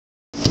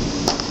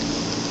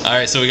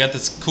Alright, so we got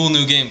this cool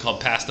new game called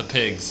Pass the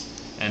Pigs.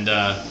 And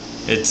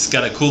it's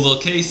got a cool little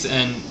case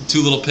and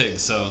 2 little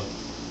pigs. So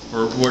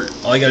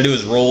all you gotta do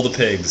is roll the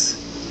pigs.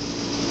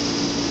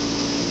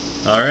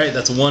 Alright,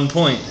 that's 1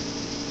 point.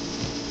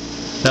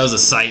 That was a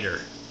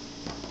cider.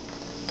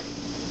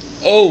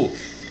 Oh!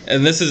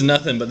 And this is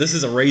nothing, but this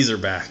is a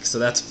Razorback. So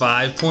that's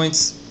 5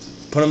 points.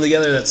 Put them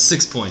together, that's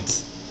 6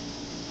 points.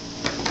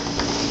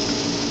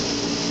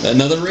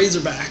 Another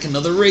Razorback,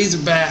 another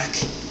Razorback.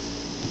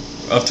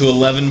 Up to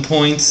 11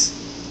 points.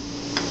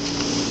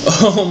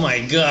 Oh my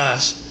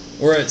gosh,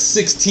 we're at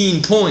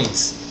 16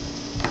 points.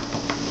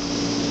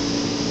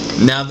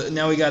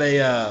 Now we got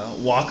a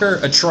walker,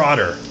 a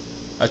trotter.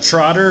 A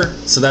trotter,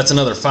 so that's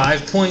another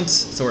 5 points.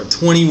 So we're at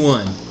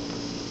 21.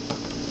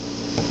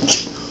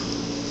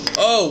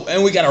 Oh,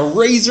 and we got a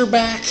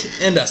Razorback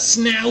and a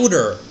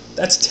Snouter.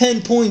 That's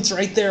 10 points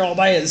right there all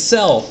by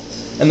itself.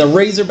 And the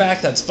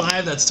Razorback, that's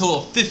 5. That's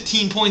total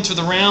 15 points for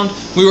the round.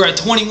 We were at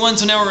 21,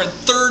 so now we're at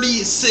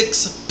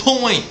 36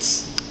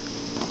 points.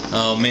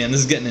 Oh man,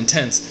 this is getting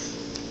intense.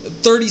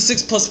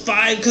 36 plus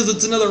 5, because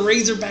it's another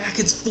Razorback,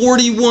 it's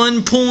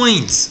 41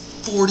 points.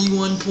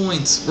 41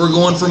 points. We're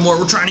going for more.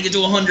 We're trying to get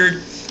to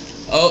 100.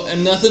 Oh,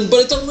 and nothing, but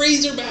it's a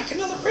Razorback,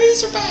 another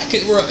Razorback.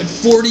 We're at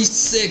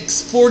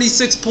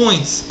 46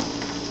 points.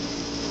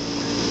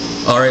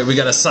 Alright, we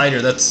got a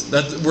cider.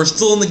 We're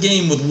still in the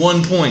game with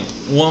 1 point.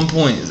 1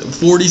 point.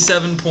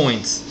 47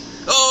 points.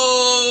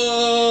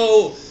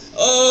 Oh!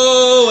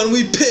 Oh, and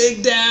we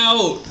pigged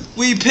out.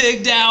 We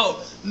pigged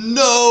out.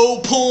 No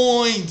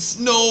points.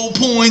 No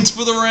points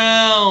for the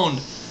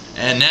round.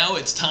 And now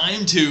it's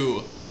time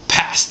to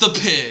pass the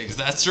pigs.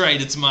 That's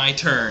right, it's my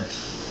turn.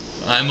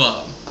 I'm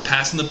up.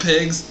 Passing the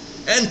pigs.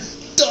 And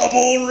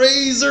double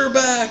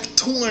Razorback.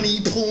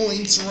 20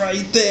 points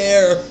right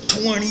there.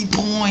 20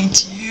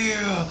 points.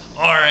 Yeah.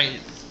 Alright.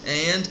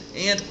 And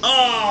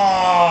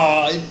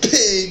I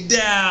pigged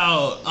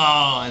out.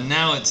 Oh, and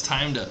now it's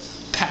time to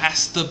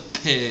pass the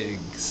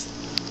pigs.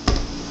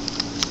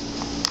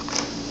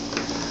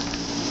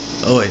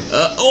 Oh wait.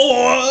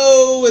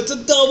 Oh, it's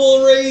a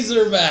double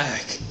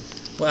Razorback.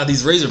 Wow,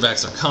 these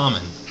Razorbacks are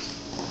common.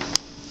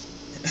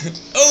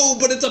 Oh,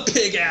 but it's a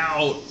pig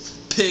out.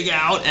 Pig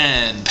out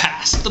and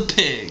pass the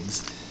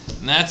pigs.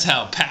 And that's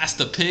how pass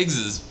the pigs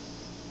is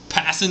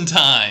passing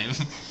time.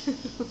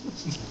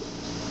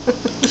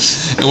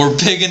 And we're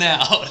pigging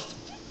out.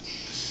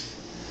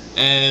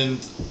 And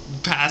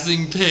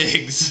passing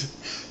pigs.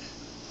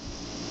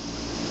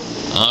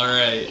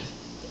 Alright.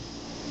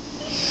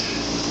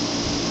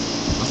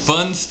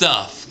 Fun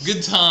stuff.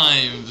 Good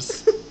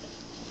times.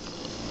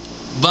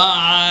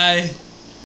 Bye.